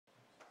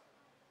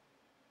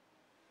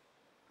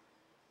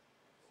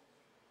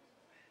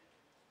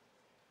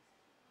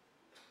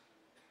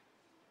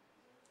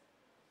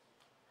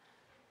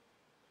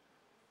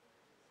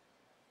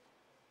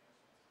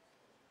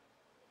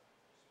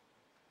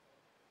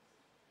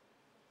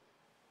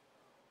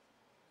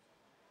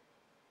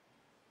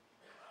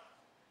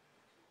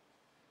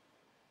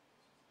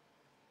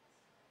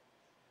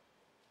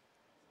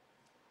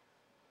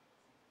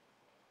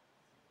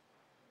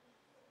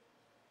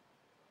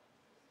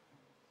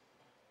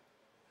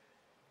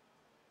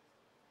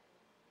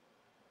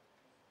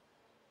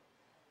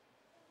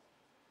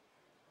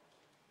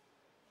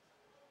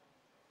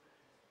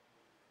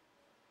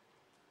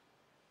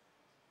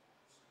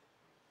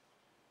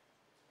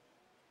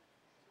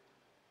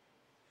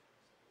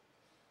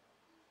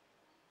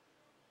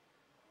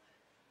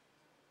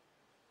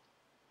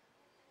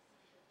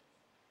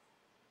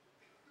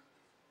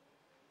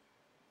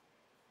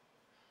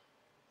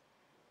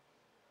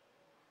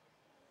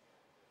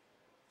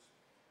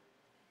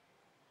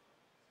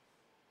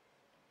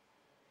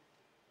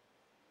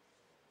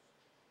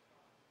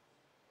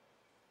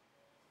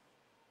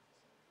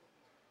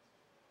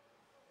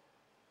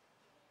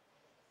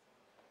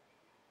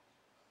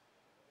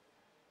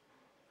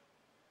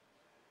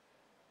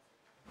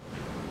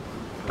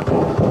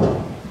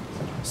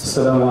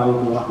Assalamu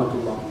alaikum wa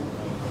rahmatullah.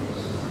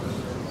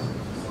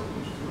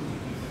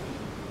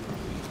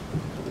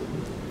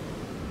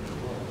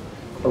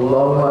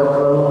 Allahu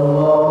Akbar,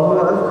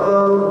 Allahu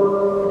Akbar,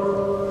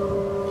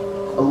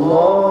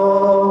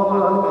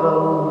 Allahu Akbar,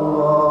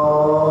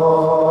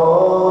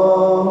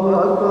 Allahu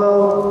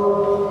Akbar.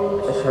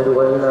 Ashhadu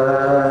an la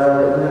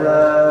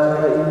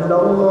ilaha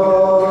illallah.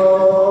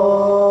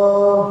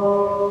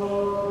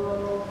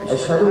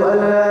 Ashhadu an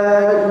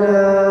la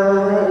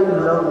ilaha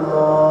illallah.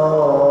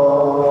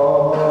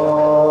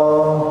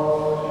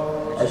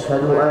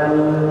 Ashhadu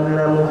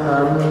anna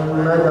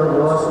Muhammadan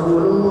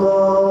Rasulullah.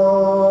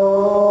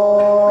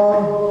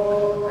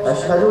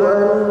 أشهد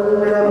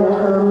أن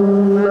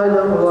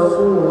محمدا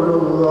رسول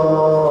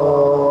الله.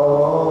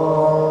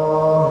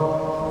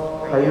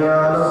 حي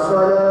على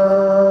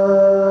الصلاة،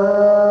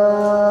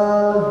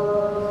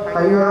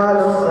 حي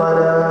على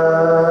الصلاة،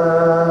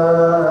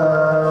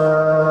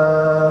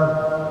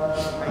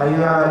 حي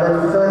على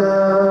الفلاح،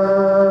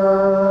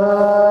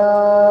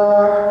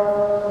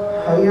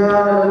 حي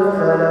على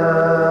الفلاح.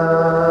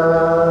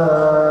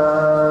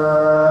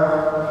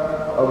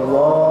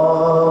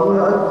 الله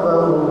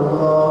أكبر،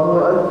 الله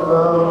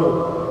أكبر،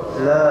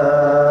 لا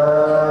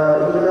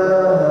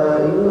إله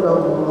إلا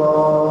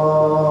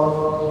الله.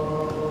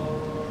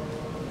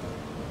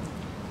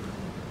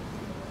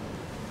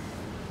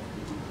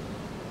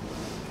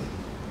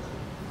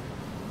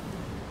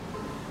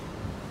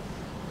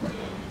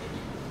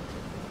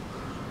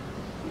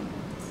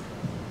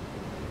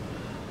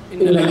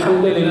 إن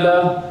الحمد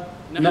لله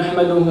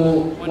نحمده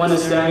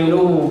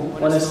ونستعينه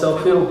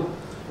ونستغفره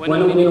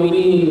ونؤمن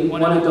به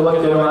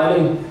ونتوكل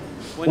عليه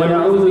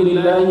ونعوذ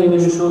بالله من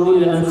شرور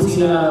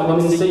أنفسنا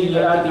ومن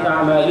سيئات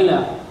أعمالنا.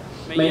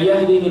 من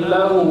يهده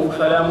الله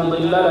فلا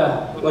مضل له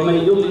ومن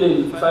يضلل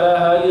فلا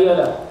هادي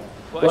له.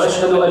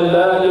 وأشهد أن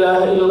لا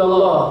إله إلا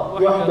الله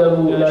وحده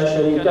لا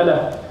شريك له.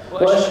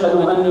 وأشهد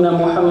أن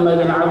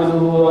محمدا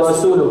عبده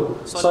ورسوله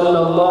صلى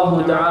الله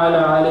تعالى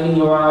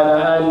عليه وعلى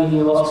آله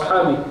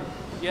وأصحابه.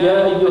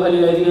 يا أيها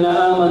الذين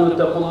آمنوا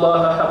اتقوا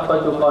الله حق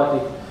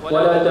تقاته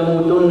ولا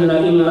تموتن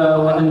إلا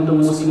وأنتم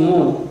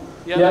مسلمون.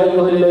 يا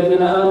أيها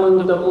الذين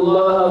آمنوا اتقوا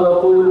الله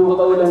وقولوا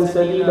قولا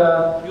سديدا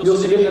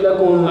يصلح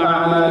لكم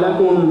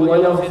أعمالكم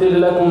ويغفر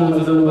لكم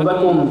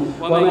ذنوبكم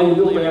ومن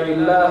يطع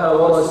الله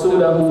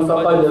ورسوله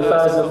فقد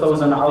فاز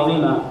فوزا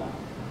عظيما.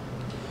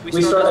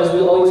 We start, as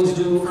we always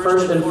do,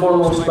 first and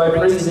foremost by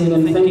praising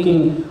and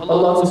thanking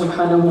Allah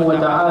subhanahu wa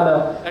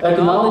ta'ala,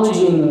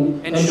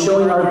 acknowledging and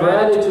showing our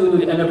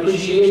gratitude and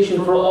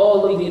appreciation for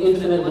all of the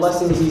infinite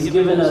blessings He's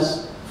given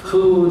us: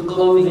 food,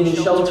 clothing,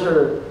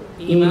 shelter,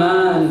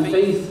 iman,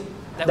 faith,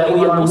 that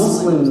we are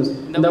Muslims,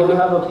 and that we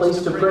have a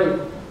place to pray.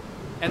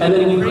 And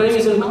then we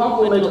praise and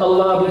compliment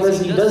Allah because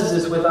He does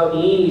this without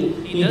need.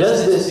 He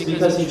does this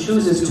because He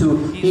chooses to.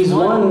 He's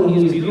one,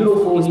 He's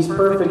beautiful, He's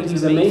perfect,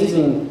 He's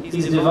amazing,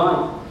 He's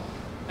divine.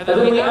 And then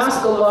we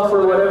ask Allah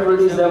for whatever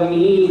it is that we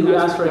need. We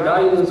ask for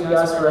guidance, we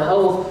ask for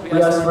health,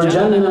 we ask for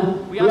Jannah,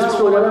 we ask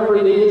for whatever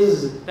it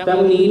is that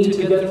we need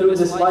to get through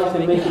this life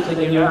and make it to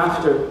the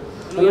hereafter.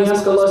 And we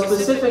ask Allah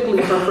specifically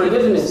for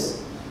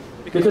forgiveness,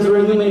 because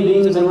we're human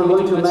beings and we're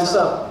going to mess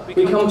up.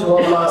 We come to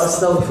Allah,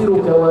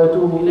 astaghfiruka wa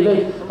atubu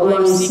ilayk. Allah,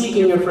 I'm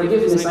seeking your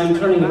forgiveness, I'm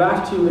turning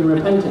back to you in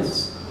repentance.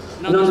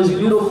 And on this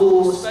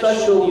beautiful,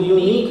 special,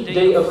 unique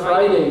day of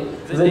Friday,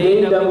 the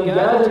day that we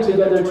gather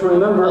together to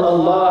remember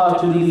Allah,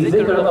 to the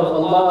dhikr of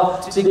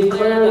Allah, to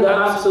declare the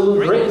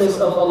absolute greatness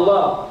of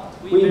Allah,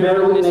 we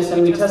bear witness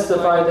and we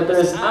testify that there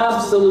is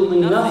absolutely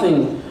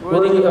nothing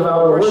worthy of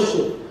our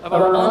worship, of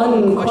our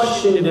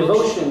unquestioned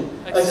devotion,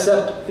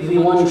 except the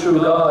one true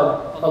God,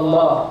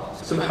 Allah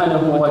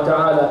subhanahu wa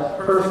ta'ala.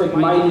 Perfect,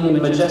 mighty,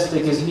 and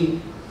majestic is He.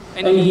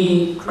 And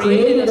He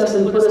created us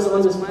and put us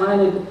on this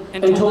planet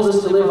and told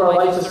us to live our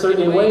life a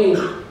certain way.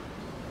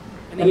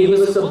 And He gave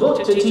us a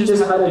book to teach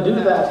us how to do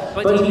that.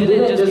 But He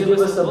didn't just give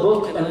us a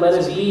book and let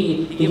us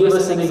be. He gave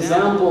us an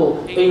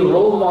example, a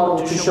role model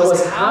to show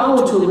us how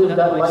to live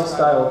that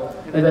lifestyle.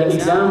 And that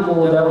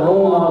example, that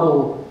role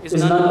model, is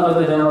none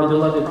other than our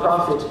beloved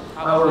Prophet,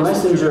 our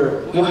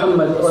messenger,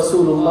 Muhammad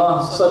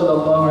Rasulullah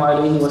sallallahu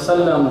alayhi wa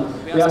sallam.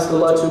 We ask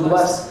Allah to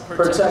bless,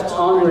 protect,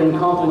 honor, and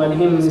compliment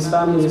Him, His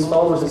family, His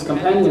followers, His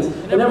companions,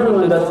 and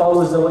everyone that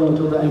follows the way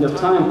until the end of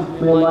time.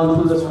 May Allah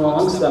include us from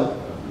amongst them.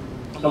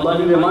 Allah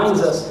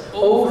reminds us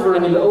over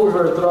and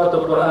over throughout the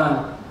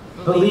Quran,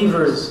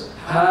 believers,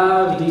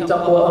 have the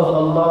taqwa of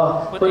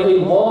Allah, but a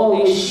wall,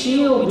 a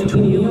shield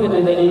between you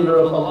and the anger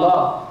of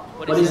Allah.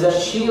 What is that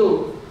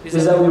shield?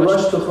 Is that we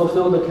rush to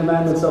fulfill the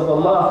commandments of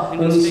Allah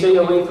and we stay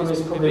away from His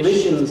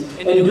prohibitions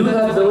and do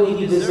that the way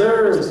He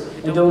deserves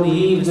and don't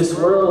leave this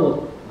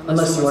world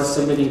unless you are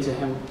submitting to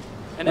Him.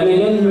 And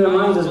again He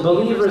reminds us,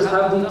 believers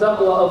have the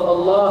taqwa of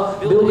Allah,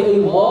 build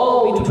a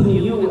wall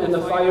between you and the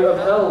fire of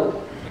hell.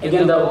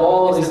 Again, that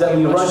wall is that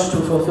we rush to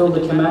fulfill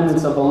the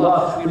commandments of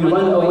Allah, we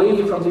run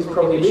away from His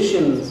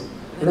prohibitions.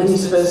 And then He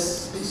says,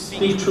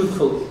 speak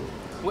truthfully.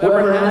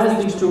 Whoever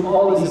has these two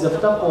qualities of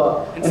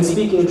taqwa and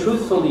speaking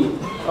truthfully,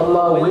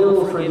 Allah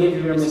will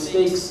forgive your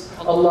mistakes,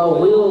 Allah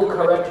will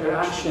correct your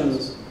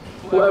actions.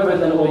 Whoever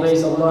then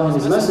obeys Allah and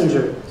His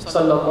Messenger,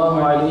 sallallahu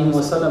alayhi wa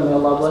sallam, may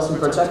Allah bless and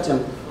protect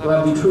him, will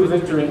have the true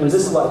victory in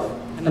this life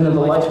and in the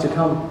life to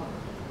come.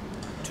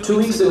 2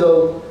 weeks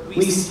ago,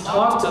 we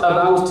talked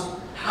about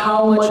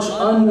how much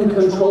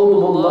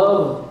uncontrollable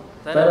love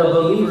that a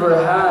believer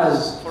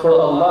has for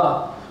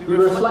Allah. We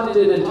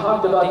reflected and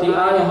talked about the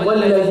ayah,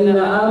 وَالَّذِينَ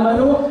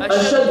آمَنُوا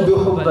أَشَدُّ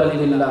حُبًّا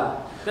لِلَّهِ.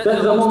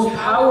 That the most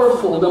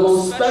powerful, the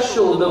most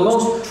special, the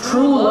most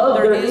true love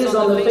there is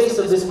on the face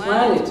of this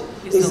planet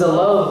is the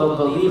love a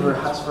believer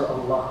has for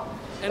Allah.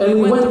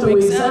 And we went through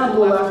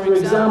example after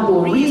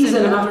example,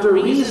 reason after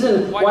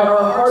reason, why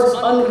our hearts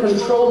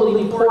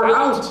uncontrollably pour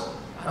out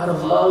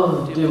of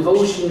love,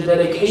 devotion,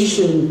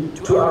 dedication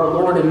to our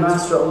Lord and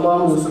Master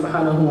Allah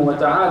subhanahu wa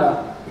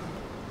ta'ala.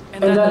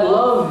 And that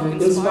love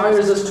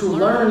inspires us to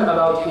learn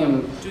about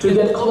Him, to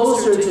get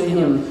closer to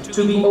Him,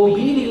 to be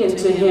obedient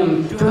to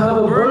Him, to have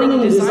a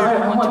burning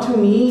desire. I want to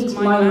meet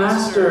my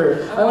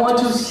Master. I want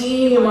to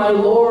see my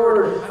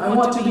Lord. I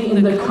want to be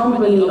in the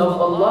company of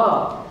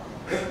Allah.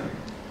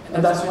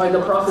 And that's why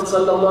the Prophet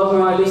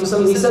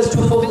ﷺ, he says to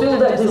fulfill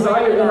that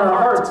desire in our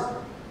heart.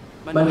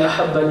 مَنْ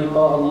أَحَبَّ لِقَاءَ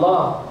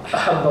اللَّهِ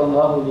أَحَبَّ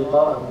اللَّهُ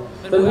لِقَاءَهُ.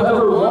 That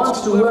whoever wants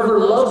to, whoever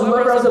loves,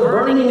 whoever has a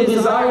burning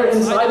desire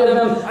inside of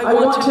them, I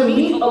want to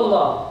meet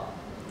Allah.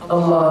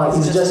 Allah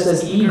is just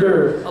as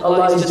eager,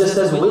 Allah is just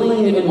as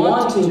willing and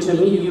wanting to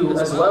meet you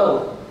as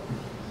well.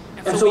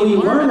 And so we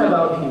learn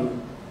about Him.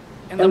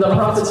 And the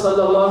Prophet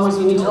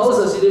ﷺ, he tells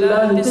us,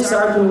 لِلَّهِ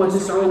تِسْعَةٌ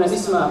وَتِسْعُونَ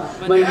إِسْمًا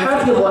مَنْ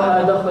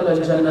حَفِظَهَا دَخَلَ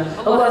الْجَنَّةِ.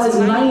 Allah has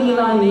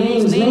 99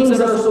 names, names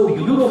that are so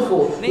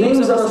beautiful,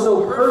 names that are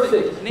so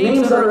perfect,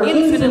 names that are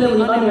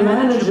infinitely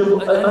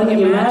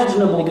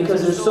unimaginable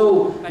because they're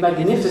so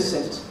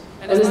magnificent.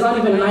 And it's not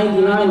even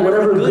 99,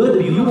 whatever good,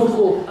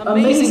 beautiful,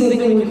 amazing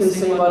thing we can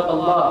say about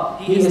Allah,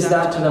 He is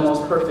that to the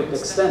most perfect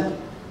extent.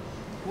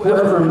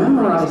 Whoever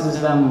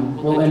memorizes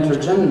them will enter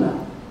Jannah.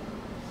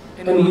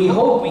 And we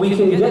hope we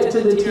can get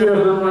to the tier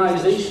of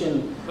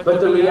memorization,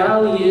 but the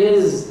reality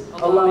is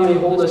Allah may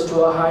hold us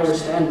to a higher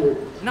standard.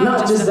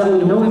 Not just that we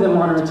know them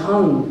on our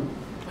tongue,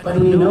 but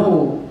we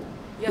know,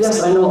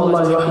 yes, I know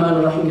Allah is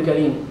Rahman Rahim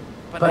Kareem,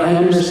 but I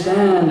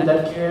understand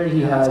that care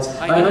He has.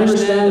 I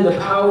understand the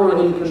power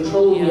and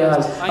control He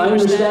has. I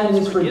understand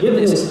His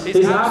forgiveness,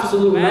 His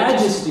absolute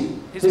majesty,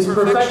 His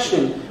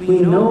perfection.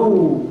 We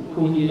know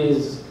who He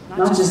is,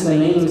 not just the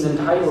names and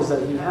titles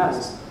that He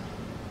has.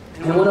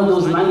 And one of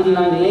those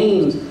 99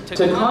 names,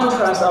 to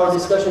contrast our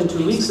discussion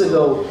 2 weeks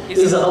ago,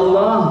 is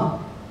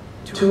Allah.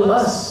 To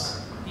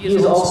us, He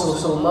is also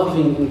so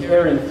loving and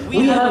caring.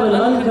 We have an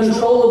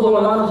uncontrollable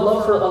amount of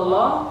love for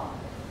Allah,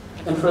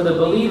 and for the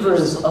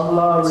believers,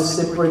 Allah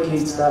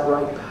reciprocates that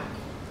right back.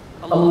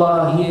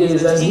 Allah, He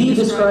is, as He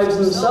describes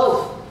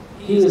Himself,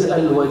 He is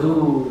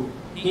Al-Wadud.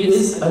 He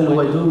is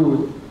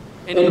Al-Wadud.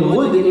 And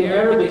wud in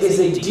Arabic is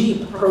a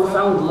deep,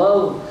 profound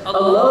love. A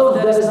love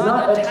that is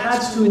not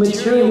attached to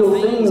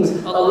material things.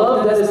 A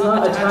love that is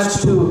not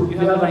attached to, you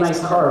have a nice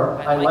car,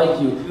 I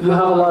like you. You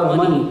have a lot of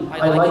money,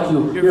 I like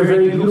you. You're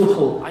very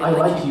beautiful, I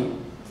like you.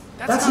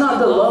 That's not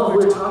the love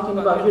we're talking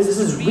about here. This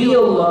is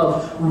real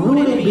love,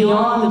 rooted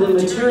beyond the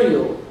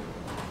material.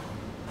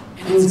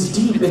 And it's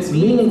deep, it's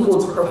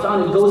meaningful, it's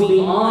profound. It goes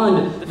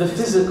beyond the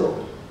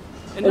physical.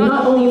 And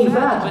not only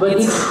that, but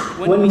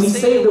when we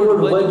say the word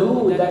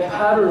wadud, that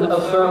pattern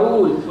of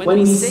fa'ul, when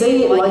we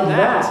say it like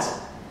that,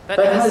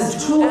 that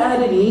has two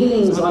added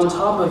meanings on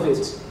top of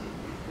it.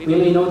 We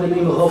may know the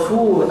name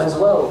Ghafoor as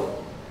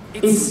well.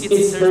 There's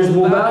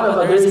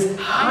mubalagha, there's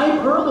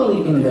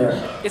hyperbole in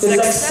there. It's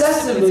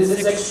excessiveness,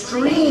 it's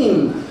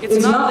extreme.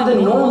 It's not the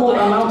normal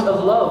amount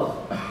of love.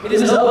 It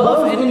is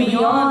above and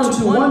beyond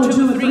to 1,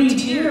 2, 3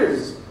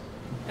 tiers.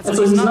 And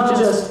so it's not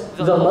just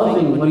the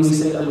loving when we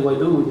say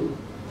al-wadud.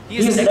 He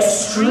is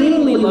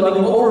extremely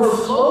loving,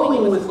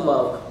 overflowing with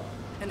love.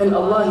 And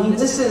Allah,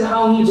 this is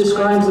how He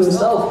describes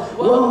Himself.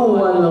 وَهُوَ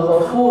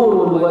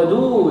الْغَفُورُ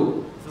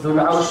الْوَدُودُ ذُو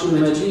الْعَرْشِ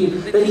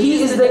الْمَجِيدُ. That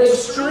He is the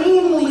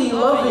extremely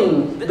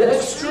loving, the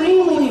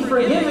extremely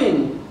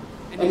forgiving.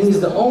 And He's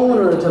the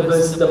owner,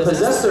 the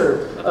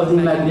possessor of the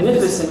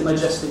magnificent,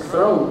 majestic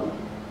throne.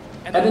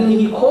 And then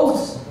He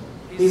quotes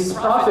His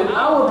prophet,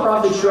 our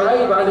prophet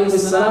Shaykh alayhi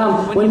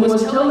salam, when he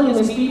was telling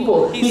his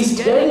people,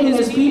 he's getting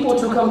his people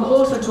to come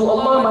closer to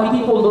Allah. My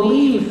people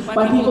believe,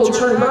 my people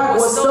turn back.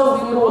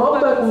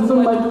 وَاسْتَغْفِرُوا رَبَّكُمْ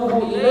ثُمَّ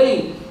تُوبُوا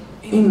إِلَيْهِ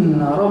إِنَّ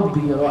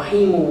رَبِّي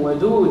رَحِيمٌ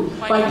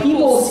وَدُودٌ. My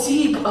people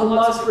seek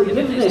Allah's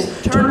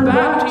forgiveness. Turn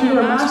back to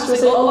your Master.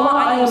 Say, Allah,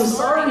 I am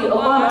sorry.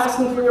 Allah, I'm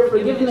asking for your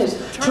forgiveness.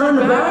 Turn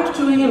back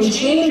to Him.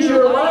 Change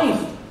your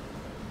life.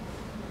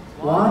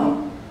 Why?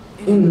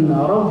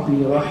 Inna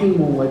Rabbi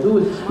Rahimu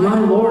Wadud. My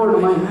Lord,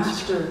 my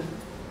Master,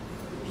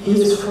 He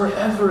is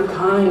forever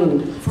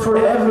kind,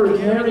 forever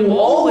caring,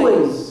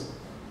 always.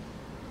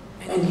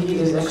 And He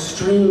is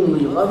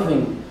extremely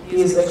loving.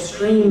 He is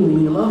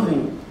extremely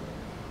loving.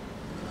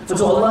 And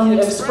so Allah, He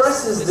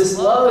expresses this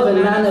love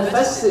and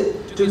manifests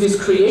it to His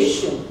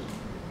creation,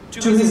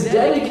 to His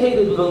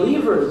dedicated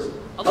believers.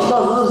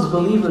 Allah loves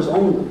believers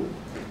only.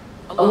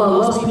 Allah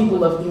loves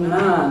people of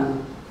Iman.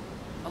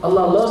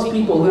 Allah loves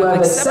people who have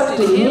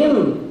accepted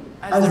Him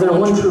as their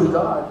one true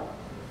God.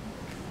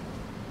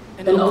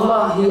 And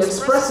Allah, He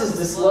expresses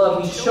this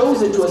love, He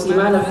shows it to us, He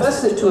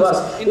manifests it to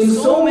us in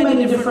so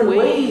many different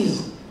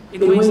ways.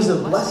 In ways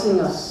of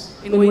blessing us,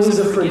 in ways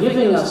of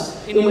forgiving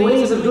us, in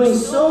ways of doing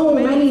so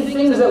many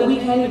things that we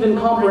can't even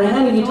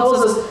comprehend. He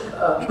tells us,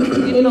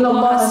 إِنَّ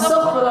اللَّهَ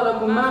سَخَّرَ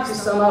لَكُم مَا فِي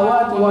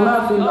السَّمَاوَاتِ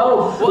وَمَا فِي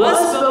الْأَرْضِ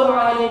وَأَسْبَغَ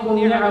عَلَيْكُمْ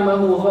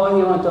نِعَمَهُ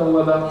ظَاهِرَةً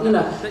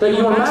وَبَاطِنَةً. That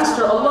your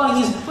Master Allah,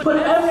 He's put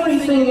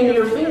everything in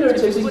your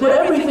fingertips, He's put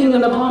everything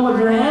in the palm of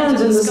your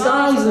hands, in the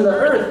skies and the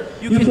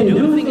earth. You can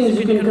do things,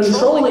 you can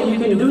control it, you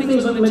can do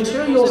things with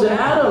materials and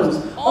atoms.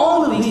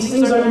 All of these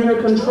things are in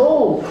your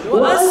control.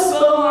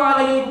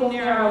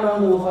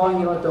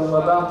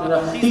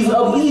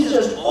 He's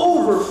just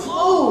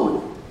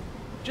overflowed,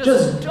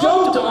 just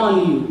dumped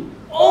on you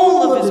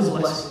all of His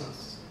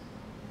blessings.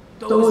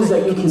 Those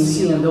that you can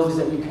see and those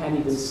that you can't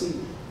even see.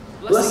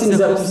 Blessings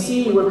that we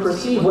see or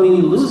perceive, when we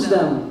lose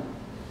them,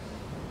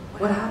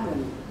 what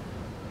happened?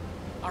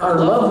 Our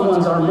loved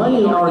ones, our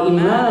money, our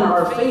iman,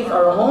 our faith,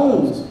 our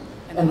homes,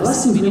 and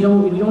blessings we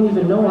don't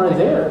even know are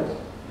there.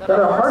 That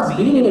our heart's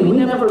beating and we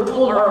never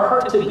told our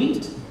heart to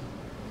beat.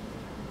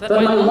 That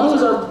my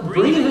lungs are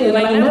breathing and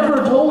I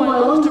never told my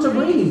lungs to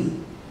breathe.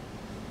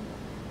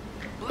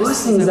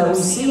 Blessings that we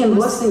see and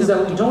blessings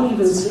that we don't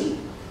even see.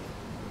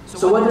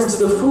 So whether it's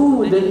the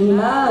food, the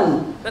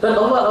iman, that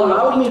Allah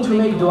allowed me to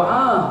make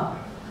dua,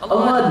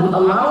 Allah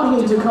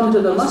allowed me to come to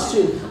the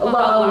masjid,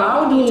 Allah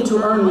allowed me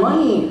to earn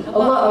money,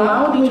 Allah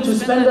allowed me to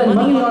spend that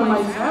money on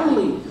my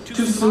family,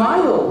 to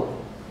smile.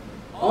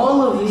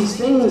 All of these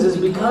things is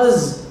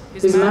because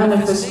His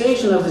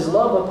manifestation of His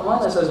love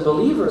upon us as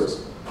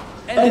believers.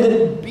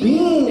 And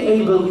being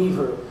a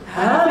believer,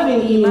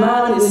 having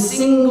iman is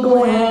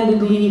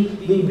single-handedly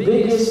the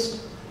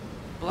biggest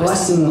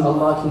blessing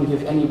Allah can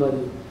give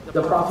anybody.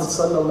 The Prophet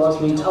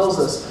ﷺ tells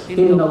us,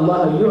 إِنَّ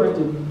اللَّهَ يُعْتِ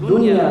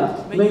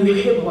الدُّنْيَا مَنْ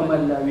يُحِبْ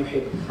وَمَنْ لَا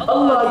يُحِبْ.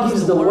 Allah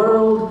gives the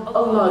world,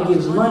 Allah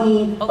gives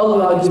money,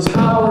 Allah gives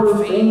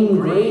power, fame,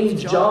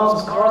 grades,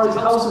 jobs, cars,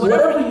 houses,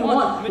 whatever you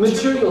want,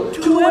 material,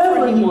 to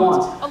whoever He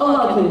wants.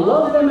 Allah can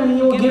love them and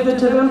He will give it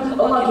to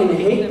them. Allah can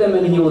hate them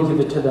and He will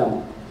give it to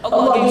them.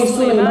 Allah gave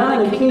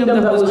Sulaiman a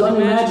kingdom that was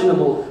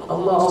unimaginable.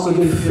 Allah also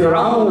gave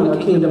Fir'aun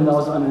a kingdom that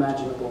was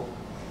unimaginable.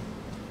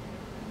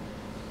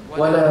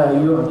 وَلَا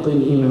يُعْطِ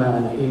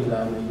الْإِيمَانَ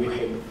إِلَّا مَنْ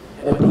يُحِبُّ.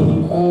 And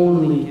He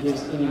only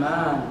gives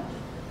iman.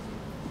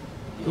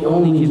 He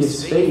only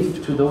gives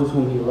faith to those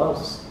whom He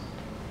loves.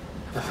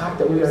 The fact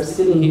that we are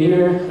sitting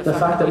here, the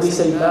fact that we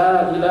say,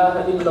 La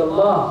ilaha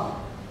illallah,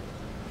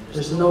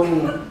 there's no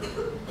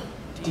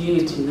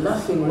deity,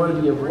 nothing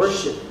worthy of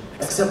worship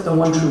except the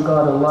one true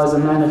God. Allah is a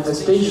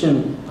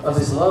manifestation of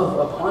His love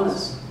upon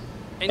us.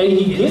 And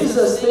He gives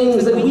us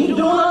things that we do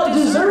not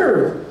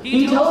deserve.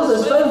 He tells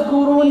us,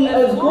 فَاذْكُرُونِي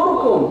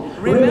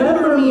أَذْكُرْكُمْ.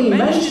 Remember me,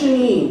 mention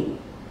me,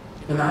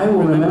 and I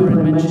will remember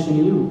and mention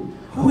you.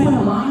 Who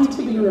am I to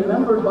be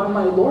remembered by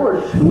my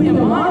Lord? Who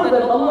am I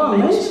that Allah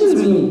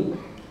mentions me?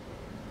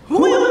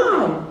 Who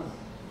am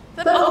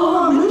I that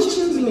Allah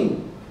mentions me?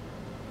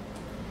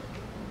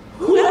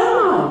 Who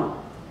am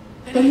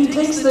I that He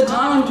takes the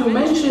time to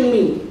mention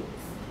me?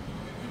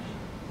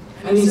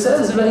 And He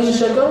says, لَإِن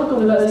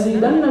شَكَرْتُمْ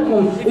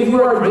لَأَزِيدَنَّكُمْ. If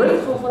you are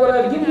grateful for what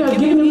I've given you, I've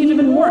given you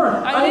even more.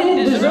 I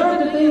didn't deserve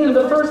the thing in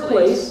the first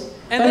place,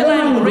 and then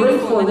I'm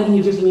grateful, and then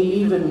He gives me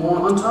even more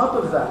on top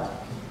of that.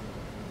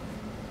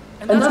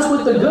 And that's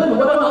with the good.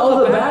 What about all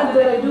the bad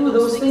that I do,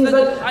 those things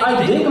that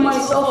I dig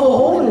myself a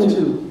hole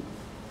into?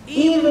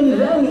 Even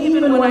then,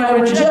 even when I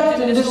reject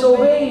and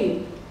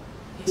disobey,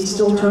 He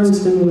still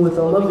turns to me with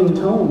a loving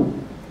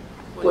tone.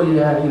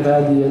 وَيَا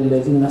عِبَادِيَ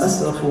الَّذِينَ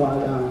أَسْرَفُوا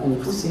عَلَىٰ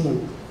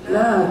أَنفُسِهِمْ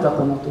لا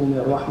تقنطوا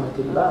من رحمة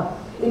الله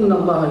إن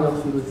الله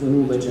يغفر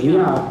الذنوب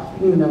جميعا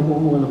إنه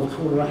هو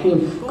الغفور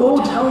الرحيم.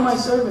 Go tell my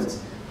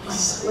servants, my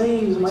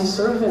slaves, my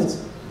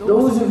servants,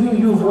 those of you,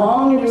 you've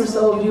wronged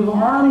yourselves, you've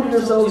harmed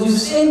yourselves, you've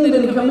sinned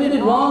and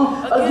committed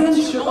wrong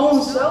against your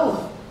own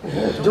self.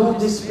 Don't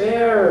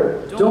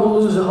despair, don't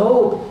lose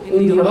hope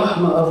in the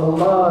rahmah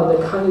of Allah,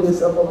 the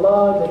kindness of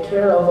Allah, the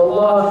care of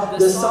Allah,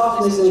 the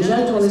softness and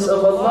gentleness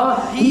of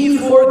Allah. He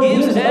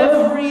forgives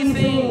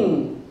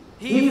everything.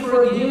 He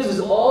forgives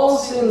all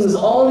sins,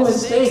 all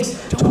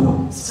mistakes.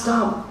 Don't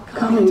stop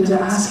coming to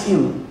ask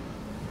Him.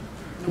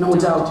 No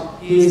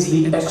doubt, He is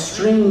the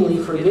extremely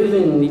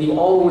forgiving, the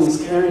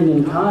always caring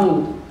and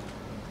kind.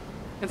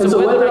 And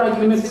so whether I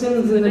commit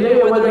sins in the day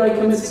or whether I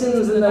commit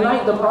sins in the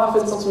night, the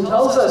Prophet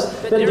tells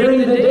us that during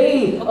the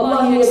day,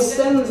 Allah, He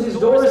extends His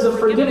doors of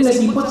forgiveness.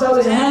 He puts out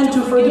His hand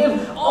to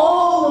forgive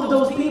all of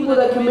those people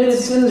that committed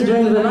sins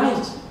during the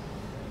night.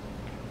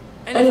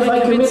 And if I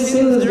commit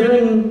sins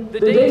during the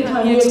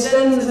daytime, He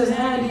extends His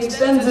hand, He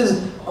extends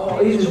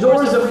His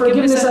doors of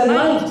forgiveness at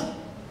night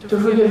to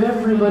forgive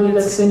everybody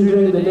that sinned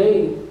during the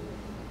day.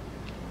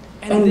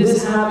 And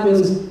this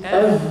happens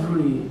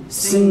every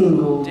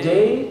single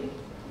day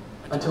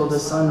until the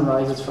sun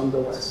rises from the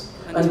west,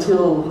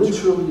 until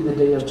literally the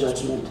day of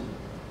judgment.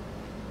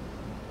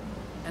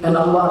 And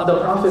Allah, the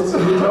Prophet,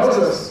 He tells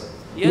us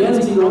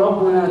ينزل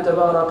ربنا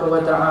تبارك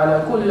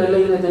وتعالى كل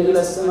ليلة إلى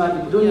السماء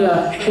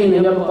الدنيا حين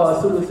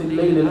يبقى ثلث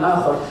الليل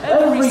الآخر.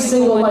 Every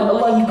single night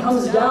Allah, He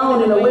comes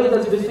down in a way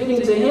that's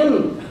befitting to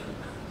Him.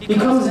 He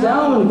comes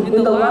down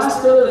in the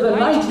last third of the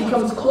night. He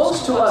comes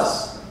close to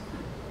us.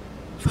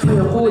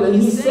 And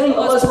He's saying,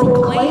 Allah is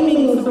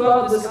proclaiming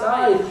throughout the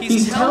sky.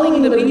 He's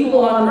telling the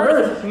people on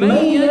earth, who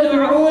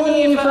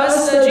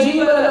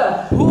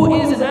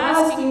is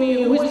asking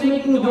me, who is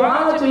making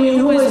dua to me,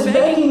 who is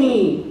begging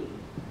me,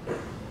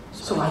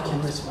 so I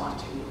can respond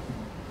to you.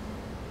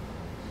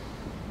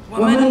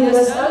 Who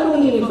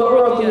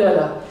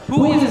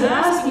is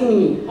asking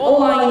me, oh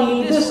Allah, I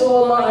need this,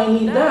 oh Allah, I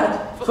need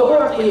that,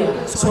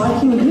 so I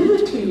can give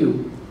it to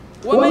you.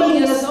 Who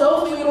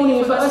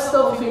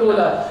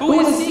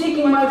is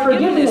seeking my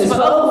forgiveness, so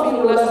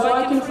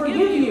I can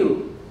forgive you.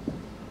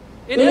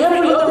 In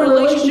every other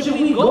relationship,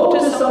 we go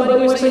to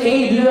somebody and say,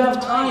 hey, do you have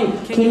time?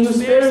 Can you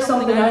spare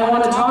something? I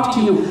want to talk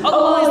to you.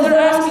 Allah is there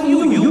asking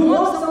you, you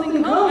want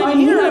something? Come, I'm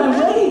here, I'm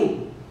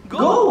ready.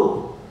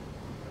 Go.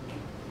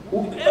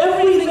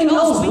 Everything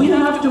else, we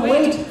have to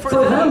wait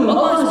for them.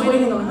 Allah is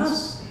waiting on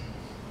us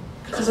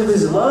because of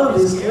His love,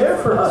 His care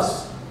for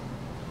us.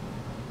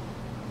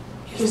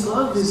 His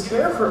love, His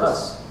care for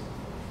us.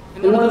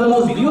 And one of the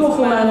most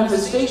beautiful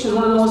manifestations,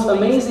 one of the most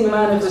amazing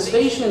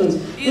manifestations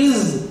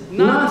is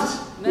not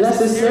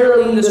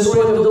necessarily the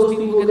story of those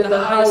people who get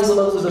the highest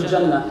levels of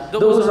Jannah.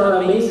 Those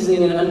are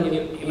amazing and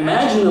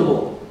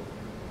unimaginable.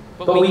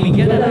 But we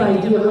get an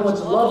idea of how much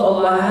love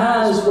Allah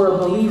has for a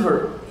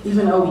believer,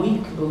 even a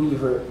weak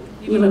believer,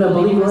 even a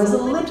believer who has a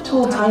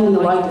little tiny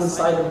light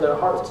inside of their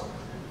heart.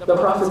 The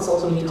Prophet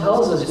ﷺ, he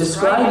tells us,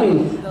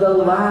 describing the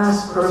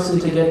last person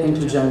to get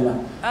into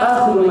Jannah.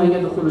 آخر من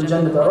يدخل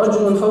الجنة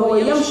رجل فهو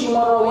يمشي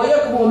مرة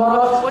ويكبو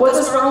مرة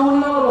وتسرعه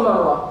النار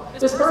مرة.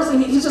 This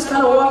person, he's just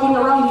kind of walking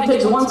around, he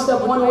takes one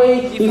step one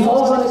way, he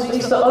falls on his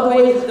face the other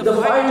way, the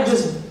fire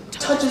just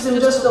touches him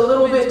just a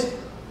little bit.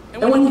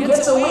 And when he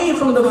gets away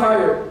from the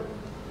fire,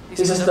 he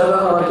says,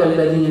 تبارك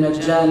الذي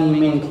نجاني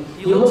منك.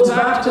 He looks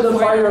back to the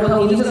fire of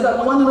hell. He just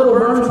got one little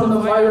burn from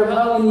the fire of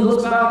hell, and he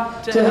looks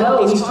back to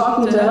hell. He's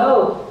talking to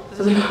hell. He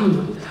says,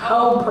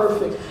 how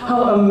perfect,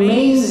 how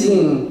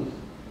amazing,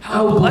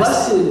 how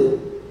blessed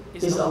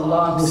is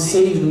Allah who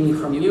saved me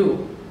from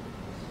you.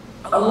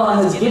 Allah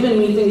has given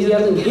me things He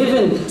hasn't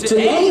given to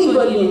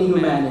anybody in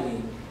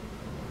humanity.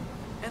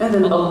 And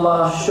then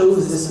Allah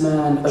shows this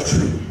man a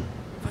tree.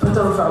 And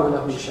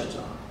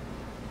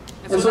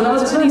so now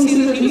this man, he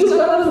sees a tree. He's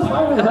got out of the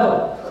fire of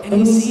hell. And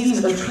he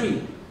sees a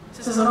tree.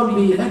 He says,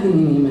 Rabbi,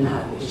 adni min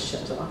hadhihi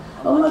ash-shajara.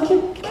 Allah,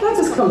 can I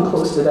just come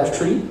close to that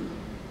tree?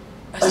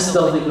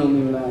 Astadhillu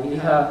min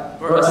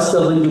ma'iha, or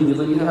astadhillu bi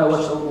dhilliha wa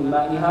shawbu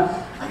ma'iha.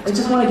 I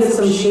just want to get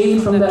some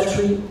shade from that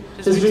tree.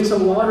 Just drink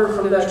some water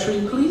from that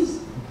tree, please.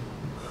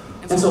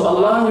 And so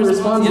Allah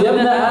responds, Ya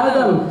ibn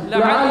Adam,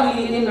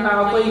 la'alli in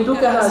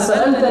a'taytukaha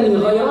sa'altani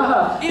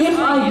ghayraha. If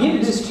I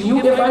give this to you,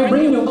 if I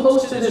bring you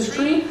close to this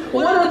tree,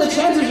 what are the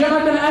chances you're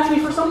not going to ask me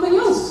for something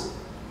else?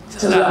 He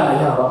says,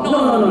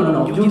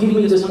 no. You give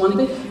me this one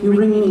thing, you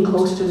bring me in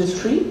close to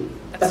this tree,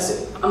 that's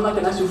it. I'm not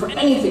going to ask you for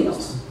anything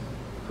else.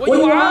 And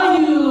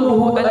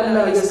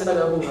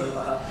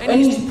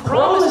he's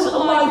promised,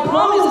 Allah, I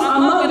promise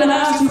I'm not going to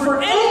ask you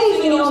for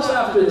anything else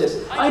after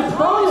this. I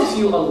promise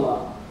you,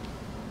 Allah.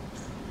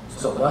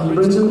 So Allah, He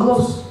brings him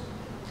close.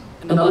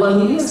 And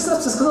Allah, He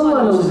accepts this because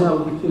Allah knows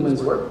how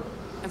humans work.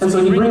 And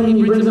so He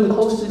brings him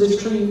close to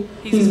this tree.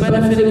 He's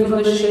benefiting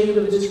from the shade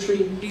of this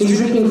tree. He's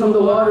drinking from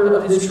the water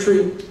of this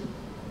tree.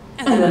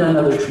 And then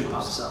another tree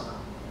pops up.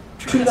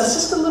 A tree that's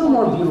just a little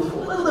more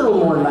beautiful, a little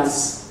more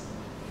nice.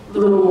 A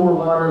little more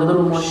water, a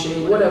little more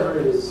shade, whatever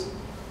it is.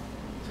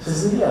 He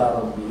says, Ya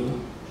Rabbi,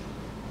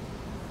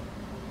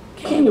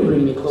 can you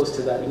bring me close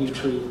to that new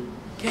tree?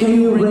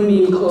 Can you bring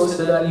me close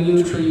to that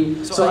new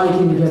tree so I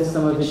can get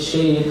some of its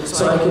shade,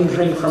 so I can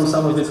drink from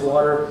some of its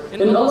water?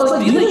 And Allah's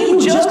like, didn't you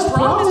just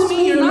promise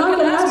me you're not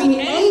going to ask me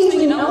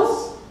anything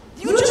else?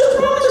 You just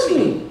promised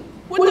me.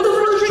 With the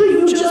first tree,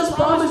 you just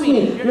promised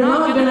me you're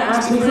not going to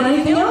ask me for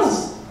anything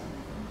else.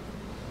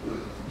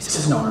 He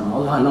says, no,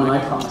 Allah, no, I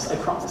promise.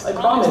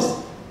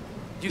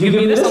 You give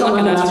me this, I'm not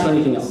going to ask for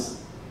anything else.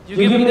 You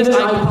give me this,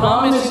 I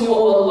promise you,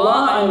 oh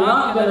Allah, I'm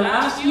not going to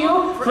ask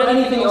you for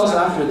anything else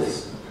after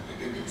this.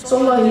 So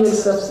Allah, He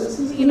accepts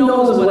this. He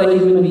knows what a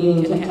human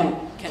being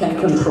can't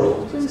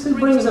control. So He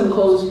brings him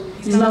close.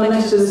 He's now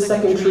next to the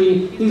second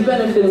tree. He's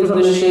benefiting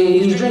from the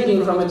shade. He's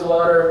drinking from its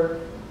water.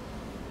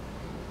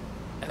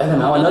 And then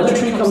now another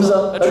tree comes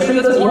up. A tree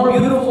that's more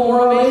beautiful,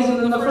 more amazing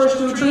than the first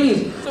two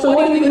trees. So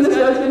what do you think this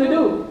guy's going to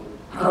do?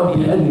 Allah,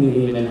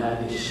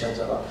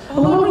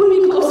 bring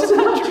me close to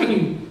that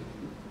tree.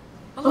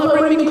 Allah,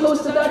 bring me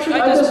close to that tree.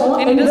 I just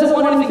want, and He doesn't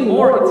want anything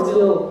more. It's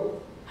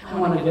still, I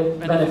want to get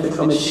benefit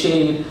from its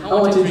shade. I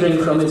want to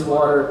drink from its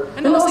water.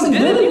 And I was like,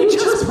 didn't you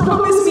just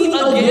promise me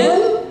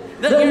again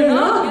that you're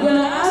not going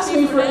to ask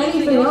me for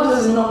anything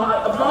else? No,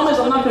 I promise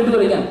I'm not going to do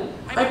it again.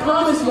 I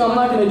promise you I'm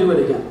not going to do it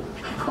again.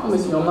 I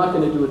promise you I'm not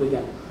going to do it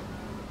again.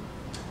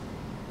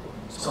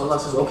 So Allah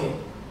says, okay.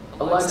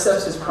 Allah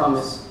accepts His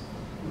promise.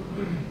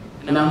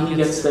 And now he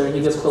gets there,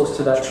 he gets close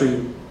to that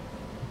tree.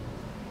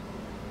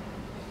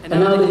 And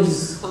now that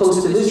he's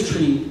close to this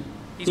tree,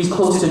 he's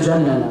close to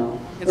Jannah now.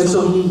 And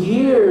so he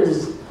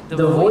hears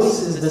the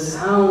voices, the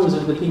sounds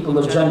of the people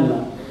of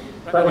Jannah.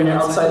 Right, when you're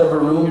outside of a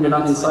room, you're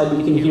not inside, but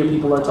you can hear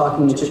people are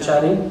talking and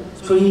chit-chatting.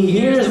 So he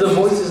hears the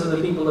voices of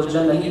the people of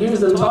Jannah. He hears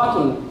them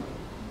talking.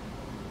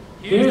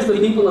 He hears the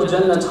people of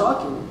Jannah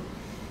talking.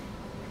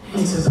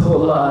 He says, oh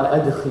Allah,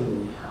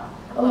 adkhilni.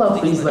 Allah,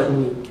 please let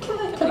me.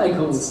 Can I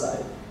go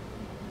inside?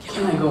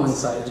 Can I go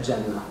inside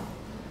Jannah?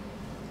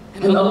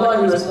 And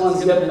Allah, he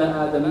responds, Ya ibn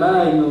Adam,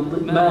 ma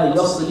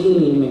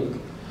yaslini mink.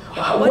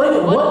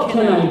 What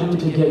can I do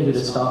to get you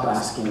to stop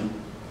asking?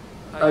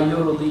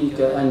 أَيُرْضِيكَ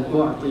أَنْ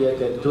أُعْطِيَكَ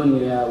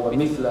الدُّنْيَا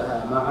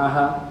وَمِثْلَهَا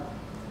مَعَهَا.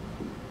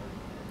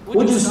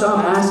 Would you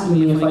stop asking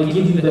me if I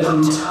give you the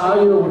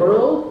entire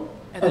world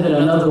and then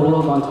another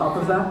world on top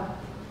of that?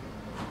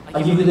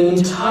 I give you the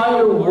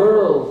entire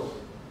world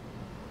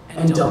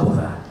and double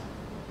that.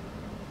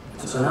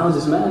 So now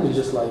this man is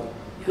just like,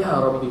 Ya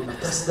Rabbi,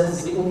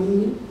 أَتَسْتَهْزِئُ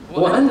مِنِّي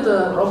وَأَنْتَ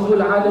رَبُّ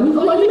الْعَالَمِينَ.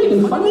 Allah, you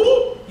making fun of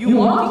me? You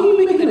mocking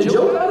me? You making a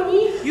joke out of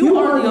me? You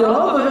are the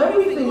Rabb of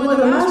everything. You are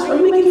the master. Are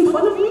you making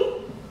fun of me?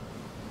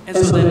 And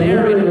so the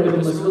narrator of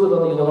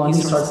Mas'ud,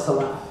 he starts to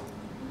laugh.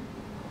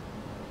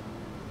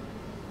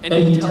 And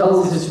he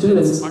tells his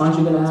students, aren't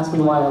you going to ask me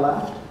why I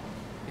laughed?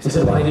 He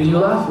said, why did you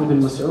laugh, Ibn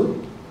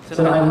Mas'ud? He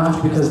said, I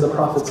laughed because the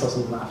Prophet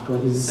laughed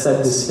when he said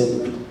this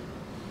statement.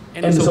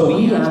 And so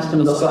we asked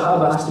him, the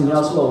Sahaba asked him,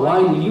 Ya Rasulullah,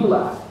 why did you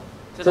laugh?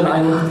 He said,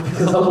 I laughed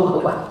because Allah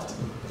laughed.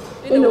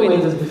 In a way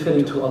that's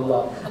befitting to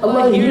Allah.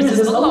 Allah hears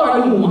this, Allah,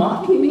 are you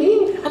mocking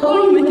me? Allah,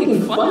 are you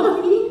making fun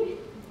of me?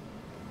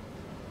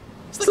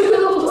 It's like,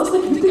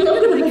 you think I'm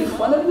going to make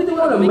fun of you? You think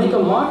I'm going to make a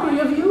mockery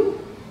of you?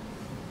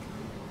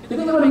 You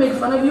think I'm going to make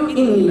fun of you?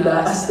 إِنِّي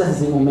لَا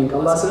أَسْتَهْزِئُ مِنْكَ.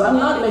 Allah says, I'm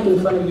not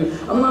making fun of you.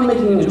 I'm not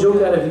making a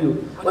joke out of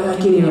you.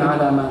 وَلَكِنِّي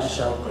عَلَى مَا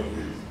أَشَاءُ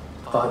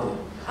قَادِرٌ.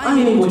 I'm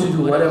able to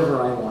do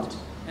whatever I want.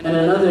 And in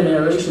another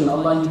narration,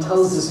 Allah, he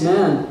tells this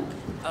man,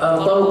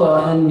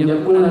 أَطَرْضَ أَنْ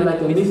يَكُونَ لَكَ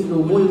مِثْلُ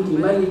مُلْكِ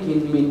مَلِكٍ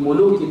مِنْ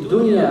مُلُوكِ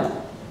الدُّنْيَا.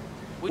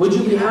 Would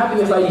you be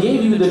happy if I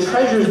gave you the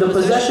treasures, the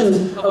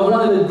possessions of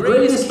one of the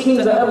greatest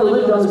kings that ever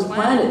lived on this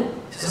planet?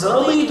 He says,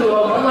 Allah,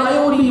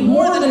 I would be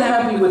more than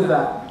happy with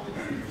that.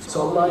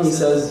 So Allah, he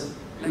says,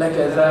 لَكَ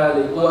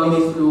ذَلِكَ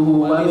وَمِثْلُهُ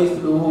وَمِثْلُهُ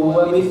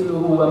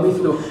وَمِثْلُهُ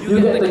وَمِثْلُهُ. You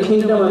get the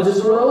kingdom of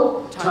this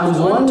world, times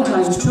 1,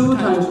 times 2,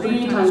 times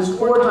 3, times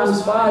 4,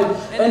 times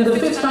 5. And the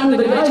 5th time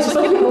the guy says,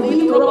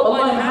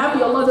 Allah, I'm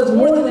happy, Allah, that's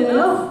more than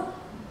enough.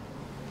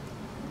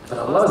 But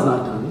Allah is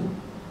not done.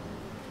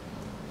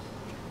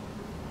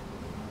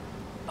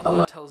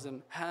 Allah tells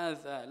him,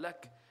 هَذَا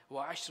لَكَ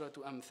وَعَشْرَةُ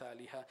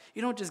أَمْثَالِهَا.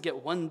 You don't just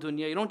get 1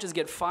 dunya, you don't just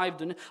get 5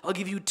 dunya, I'll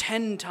give you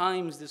 10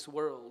 times this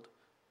world.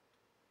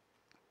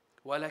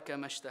 وَلَكَ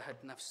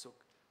مَشْتَهَتْ نَفْسُكَ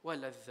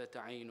وَلَذَّةَ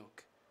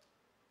عَيْنُكَ.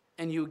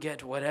 And you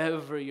get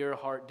whatever your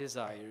heart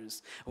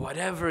desires,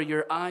 whatever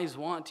your eyes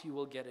want, you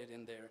will get it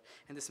in there.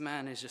 And this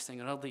man is just saying,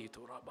 رَضِيتُ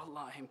رَبَّ.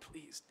 Allah, I'm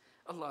pleased.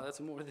 Allah,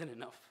 that's more than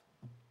enough.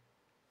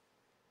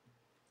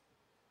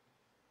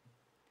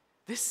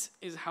 This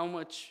is how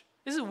much.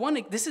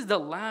 This is the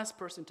last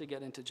person to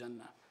get into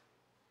Jannah.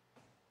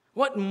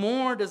 What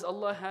more does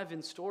Allah have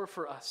in store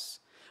for us?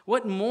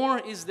 What more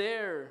is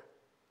there?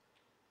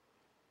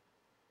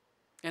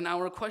 And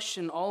our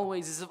question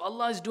always is, if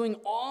Allah is doing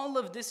all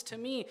of this to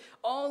me,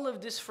 all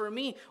of this for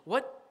me,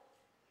 what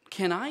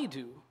can I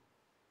do?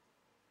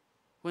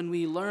 When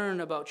we learn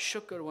about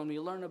shukr, when we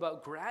learn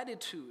about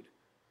gratitude,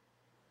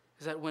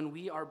 is that when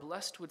we are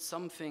blessed with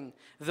something,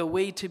 the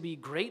way to be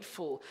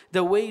grateful,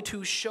 the way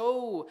to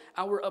show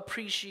our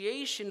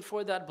appreciation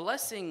for that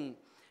blessing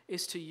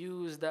is to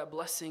use that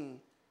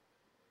blessing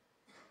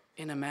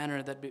in a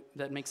manner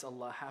that makes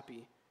Allah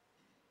happy.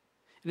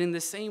 And in the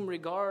same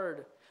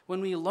regard, when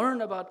we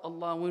learn about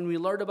Allah, when we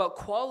learn about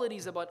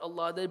qualities about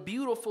Allah, the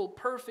beautiful,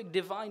 perfect,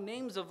 divine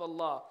names of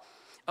Allah,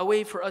 a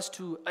way for us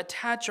to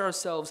attach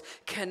ourselves,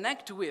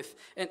 connect with,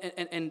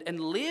 and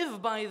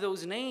live by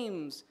those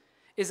names,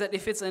 is that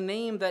if it's a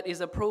name that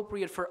is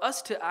appropriate for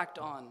us to act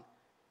on,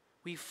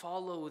 we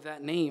follow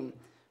that name.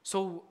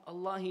 So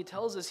Allah, He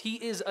tells us He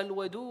is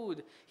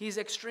Al-Wadud. He is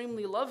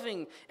extremely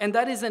loving. And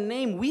that is a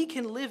name we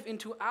can live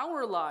into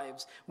our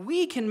lives.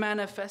 We can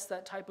manifest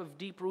that type of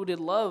deep-rooted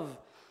love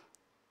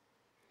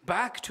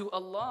back to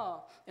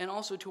Allah and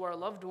also to our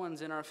loved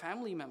ones and our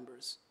family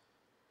members.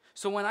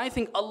 So when I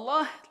think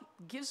Allah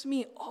gives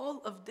me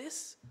all of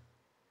this,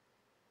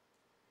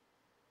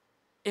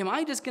 am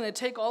I just going to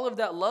take all of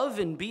that love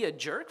and be a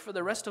jerk for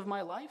the rest of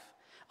my life?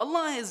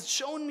 Allah has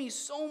shown me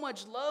so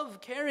much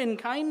love, care, and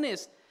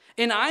kindness,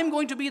 and I'm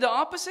going to be the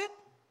opposite?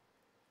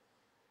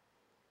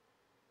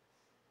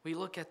 We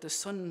look at the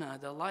sunnah,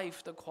 the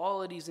life, the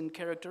qualities and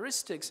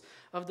characteristics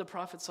of the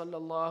Prophet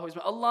ﷺ.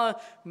 Allah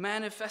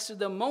manifested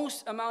the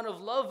most amount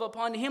of love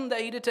upon him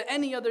that He did to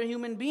any other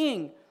human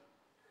being.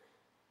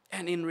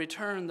 And in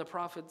return, the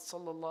Prophet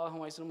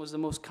ﷺ was the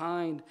most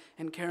kind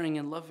and caring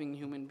and loving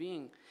human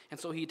being. And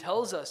so he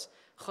tells us,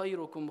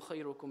 خَيْرُكُمْ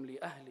خَيْرُكُمْ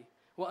لِأَهْلِ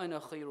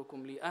وَأَنَا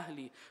خَيْرُكُمْ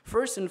لِأَهْلِي.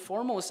 First and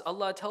foremost,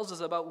 Allah tells us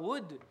about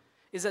wood,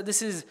 is that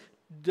this is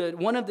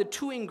one of the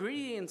two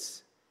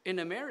ingredients in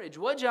a marriage.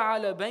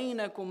 وَجَعَلَ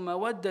بَيْنَكُمْ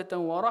مَوَدَّةً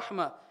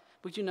وَرَحْمَةً.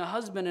 Between a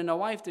husband and a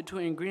wife, the two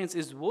ingredients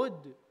is wood,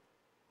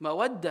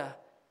 mawadda,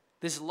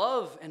 this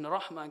love, and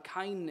rahmah,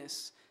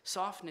 kindness,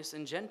 softness,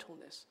 and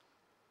gentleness.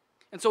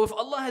 And so if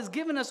Allah has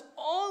given us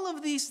all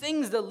of these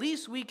things, the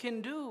least we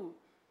can do,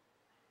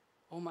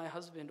 oh my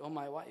husband, oh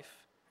my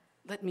wife,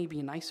 let me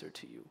be nicer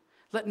to you.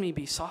 Let me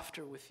be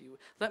softer with you.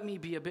 Let me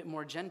be a bit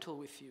more gentle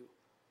with you.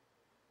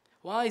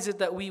 Why is it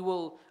that we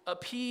will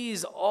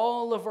appease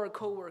all of our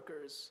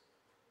coworkers,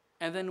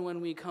 and then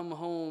when we come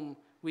home,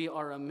 we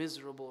are a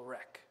miserable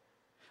wreck?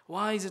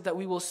 Why is it that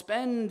we will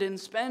spend and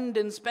spend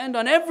and spend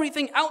on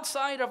everything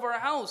outside of our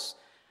house,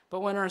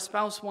 but when our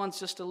spouse wants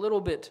just a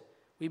little bit,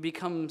 we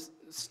become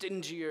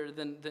stingier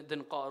than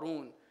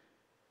Qarun?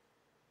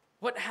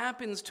 What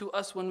happens to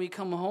us when we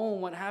come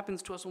home? What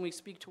happens to us when we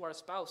speak to our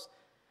spouse?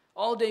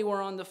 All day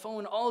we're on the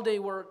phone, all day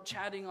we're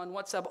chatting on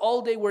WhatsApp,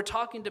 all day we're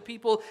talking to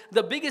people,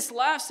 the biggest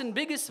laughs and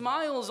biggest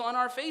smiles on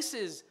our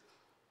faces.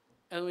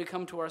 And we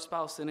come to our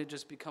spouse and it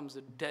just becomes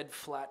a dead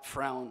flat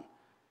frown.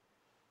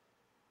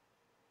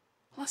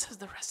 Allah says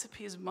the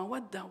recipe is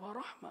mawadda wa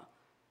rahmah.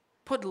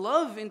 Put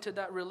love into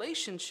that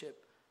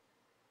relationship.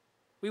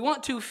 We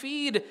want to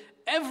feed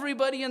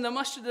everybody in the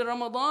masjid in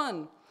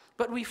Ramadan,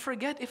 but we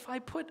forget if I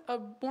put a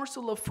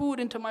morsel of food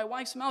into my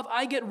wife's mouth,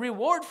 I get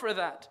reward for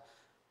that.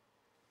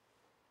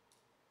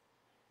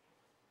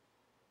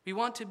 We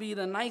want to be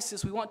the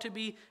nicest. We want to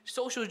be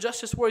social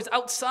justice warriors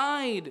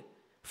outside.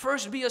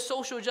 First, be a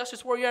social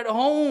justice warrior at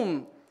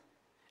home.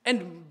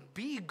 And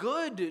be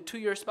good to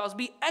your spouse.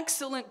 Be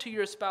excellent to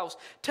your spouse.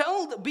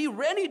 Be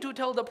ready to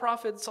tell the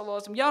Prophet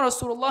ﷺ, Ya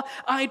Rasulullah,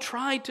 I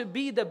tried to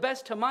be the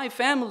best to my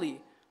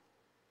family.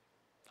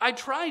 I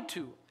tried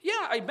to.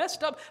 Yeah, I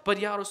messed up. But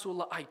Ya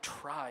Rasulullah, I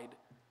tried.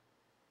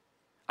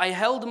 I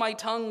held my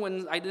tongue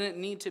when I didn't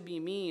need to be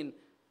mean.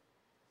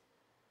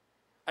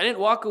 I didn't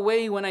walk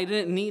away when I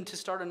didn't need to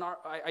start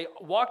I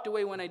walked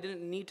away when I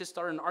didn't need to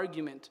start an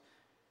argument.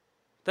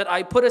 That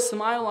I put a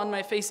smile on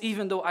my face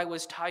even though I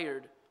was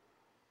tired.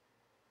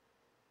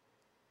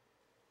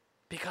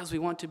 Because we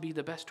want to be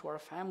the best to our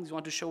families. We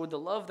want to show the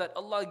love that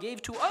Allah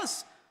gave to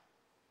us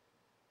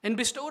and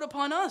bestowed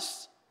upon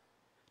us.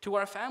 To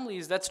our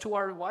families, that's to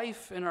our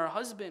wife and our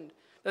husband.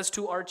 That's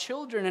to our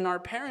children and our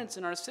parents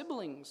and our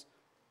siblings.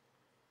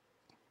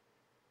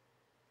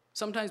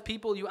 Sometimes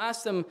people, you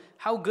ask them,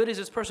 how good is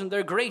this person?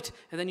 They're great.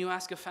 And then you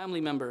ask a family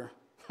member.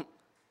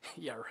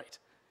 Yeah, right.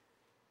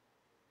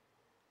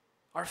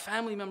 Our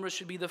family members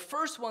should be the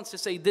first ones to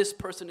say this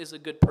person is a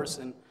good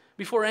person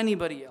before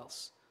anybody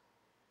else.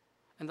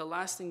 And the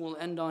last thing we'll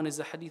end on is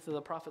the hadith of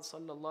the Prophet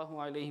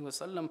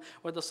ﷺ,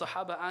 where the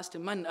Sahaba asked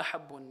him, Man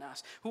ahabbun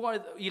nas? Who are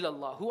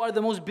ilallah? Who are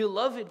the most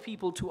beloved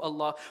people to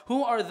Allah?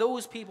 Who are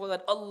those people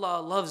that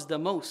Allah loves the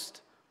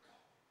most?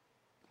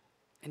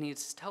 And he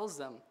tells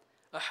them,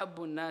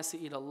 Ahabbun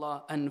nasi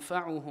ilallah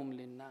anfa'uhum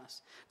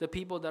linnas. The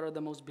people that are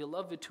the most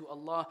beloved to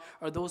Allah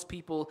are those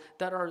people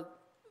that are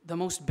the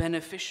most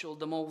beneficial,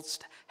 the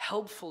most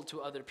helpful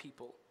to other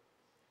people.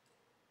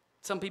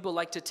 Some people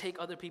like to take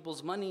other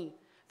people's money.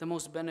 The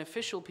most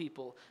beneficial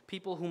people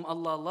whom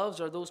Allah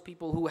loves, are those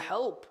people who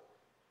help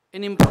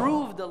and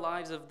improve the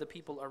lives of the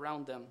people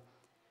around them.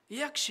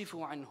 يَكْشِفُ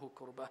عَنْهُ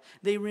كُرْبَةً.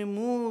 They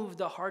remove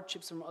the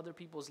hardships from other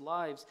people's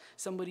lives.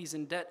 Somebody's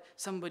in debt,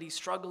 somebody's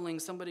struggling,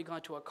 somebody got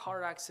into a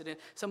car accident,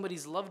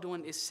 somebody's loved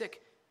one is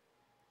sick.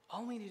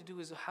 All we need to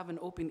do is have an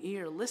open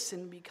ear,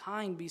 listen, be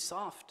kind, be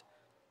soft.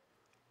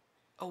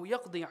 أَوْ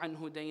يَقْضِي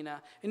عَنْهُ دَيْنًا.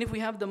 And if we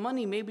have the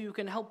money, maybe you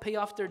can help pay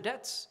off their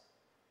debts.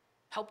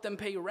 Help them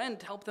pay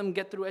rent, help them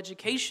get through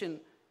education.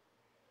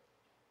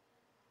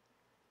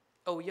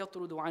 أَوْ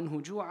يَطْرُدُ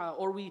عَنْهُ جُوعًا.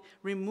 Or we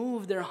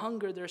remove their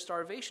hunger, their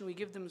starvation, we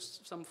give them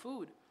some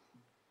food.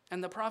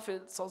 And the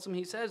Prophet ﷺ,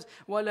 he says,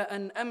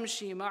 وَلَأَنْ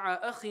أَمْشِي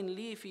مَعَ أَخٍ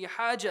لِي فِي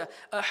حَاجَةٍ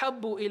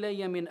أَحَبُّ إِلَيَّ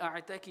مِنْ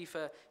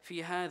أَعْتَكِفَ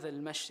فِي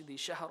هَذَا الْمَسْجِدِ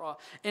شَهْرًا.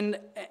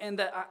 And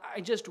that I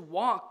just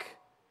walk,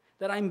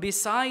 that I'm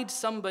beside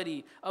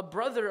somebody, a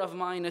brother of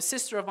mine, a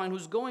sister of mine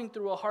who's going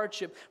through a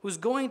hardship, who's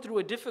going through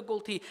a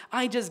difficulty,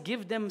 I just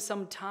give them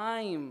some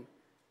time,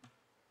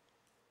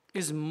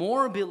 is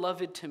more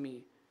beloved to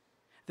me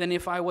than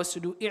if I was to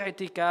do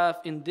i'tikaf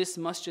in this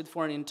masjid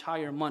for an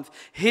entire month.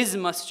 His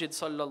masjid,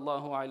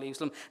 sallallahu alayhi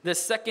wasallam, the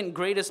second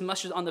greatest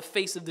masjid on the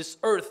face of this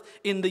earth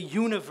in the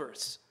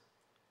universe.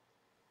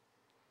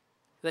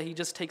 That he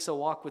just takes a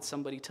walk with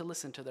somebody to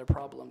listen to their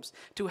problems,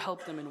 to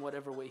help them in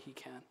whatever way he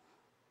can.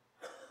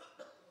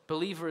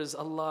 Believers,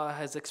 Allah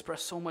has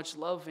expressed so much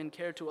love and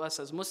care to us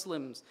as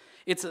Muslims.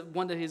 It's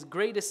one of His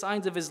greatest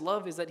signs of His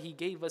love is that He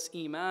gave us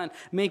Iman.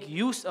 Make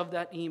use of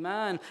that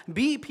Iman.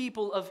 Be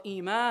people of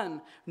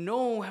Iman.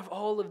 Know have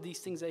all of these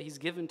things that He's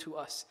given to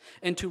us.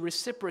 And to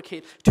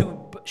reciprocate,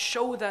 to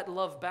show that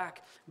love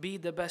back. Be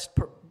the best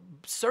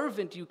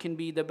servant you can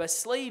be, the best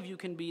slave you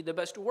can be, the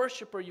best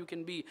worshiper you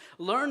can be.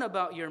 Learn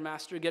about your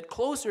master. Get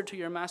closer to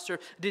your master.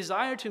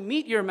 Desire to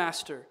meet your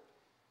master.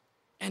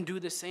 And do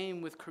the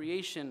same with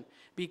creation.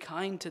 Be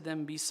kind to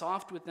them, be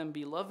soft with them,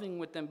 be loving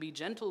with them, be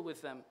gentle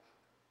with them.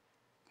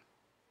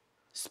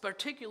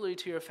 Particularly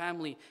to your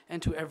family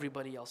and to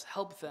everybody else.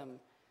 Help them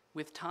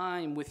with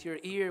time, with your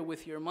ear,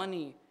 with your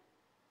money.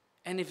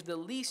 And if the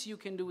least you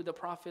can do, the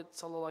Prophet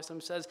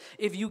ﷺ says,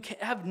 if you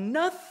have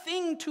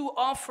nothing to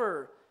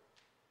offer,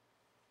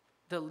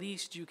 the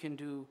least you can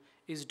do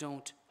is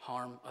don't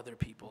harm other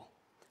people.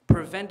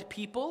 Prevent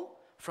people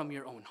from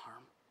your own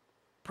harm.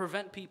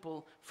 Prevent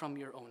people from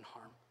your own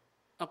harm.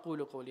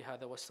 أقول قولي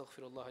هذا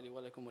واستغفر الله لي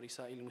ولكم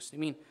ولسائر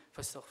المسلمين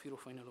فاستغفروه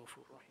فإنه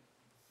غفور رحيم.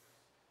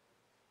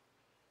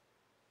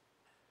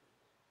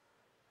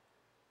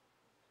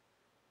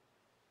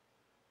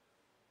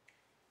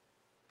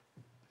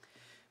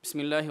 بسم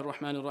الله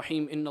الرحمن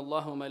الرحيم إن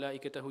الله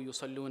وملائكته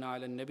يصلون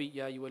على النبي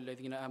يا أيها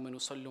الذين آمنوا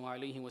صلوا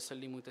عليه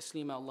وسلموا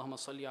تسليما اللهم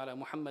صل على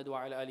محمد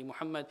وعلى آل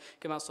محمد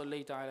كما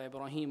صليت على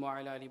إبراهيم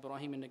وعلى آل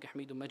إبراهيم إنك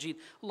حميد مجيد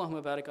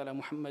اللهم بارك على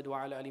محمد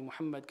وعلى آل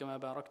محمد كما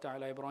باركت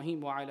على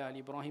إبراهيم وعلى آل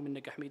إبراهيم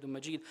إنك حميد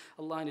مجيد.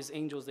 Allah and His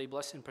angels, they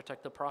bless and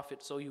protect the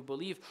Prophet. So you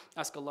believe,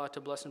 ask Allah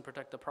to bless and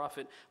protect the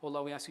Prophet. Oh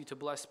Allah, we ask you to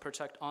bless,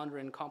 protect, honor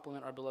and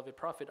compliment our beloved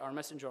Prophet, our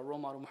messenger, our role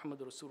model Muhammad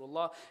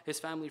Rasulullah, his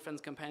family, friends,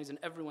 companions and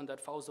everyone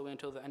that follows the way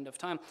until the end of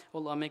time.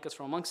 والله make us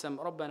from amongst them.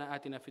 ربنا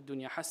آتنا في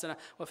الدنيا حسنة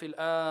وفي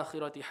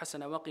الآخرة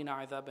حسنة وقنا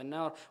عذاب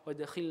النار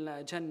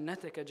وادخلنا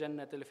جنتك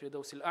جنة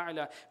الفردوس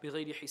الأعلى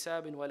بغير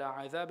حساب ولا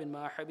عذاب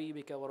مع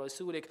حبيبك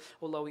ورسولك.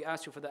 Allah, we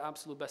ask you for the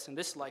absolute best in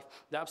this life,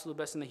 the absolute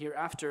best in the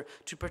hereafter,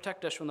 to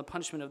protect us from the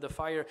punishment of the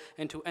fire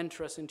and to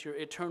enter us into your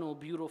eternal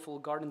beautiful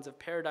gardens of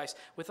paradise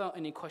without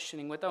any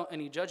questioning, without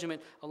any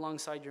judgment,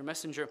 alongside your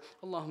messenger.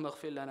 اللهم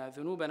اغفر لنا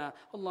ذنوبنا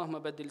اللهم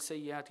بدل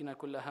سيئاتنا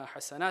كلها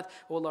حسنات.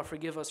 Oh Allah,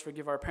 forgive us,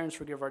 forgive our parents,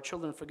 forgive our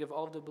children, forgive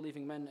all of the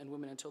believing men and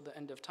women until the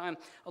end of time.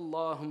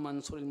 اللهم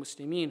انصر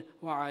المسلمين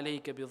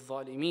وعليك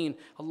بالظالمين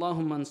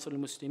اللهم انصر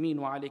المسلمين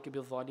وعليك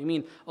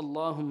بالظالمين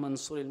اللهم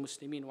انصر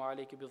المسلمين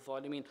وعليك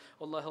بالظالمين.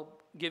 Allah,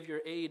 help give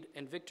your aid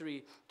and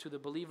victory to the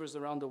believers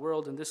around the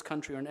world, in this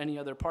country or in any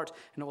other part.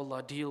 And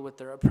Allah, deal with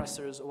their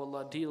oppressors. Oh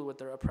Allah, deal with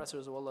their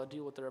oppressors. Oh Allah,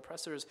 deal with their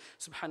oppressors.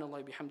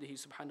 Subhanallah bihamdihi,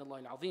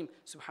 subhanallah al-azim,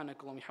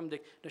 subhanakallah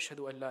bihamdik,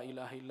 nashhadu an la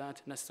ilaha illa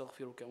ant,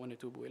 nastaghfiruka wa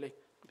natubu ilayk.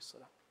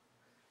 Bis-salam.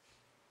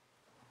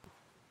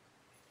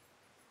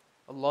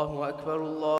 Allahu Akbar, Allah.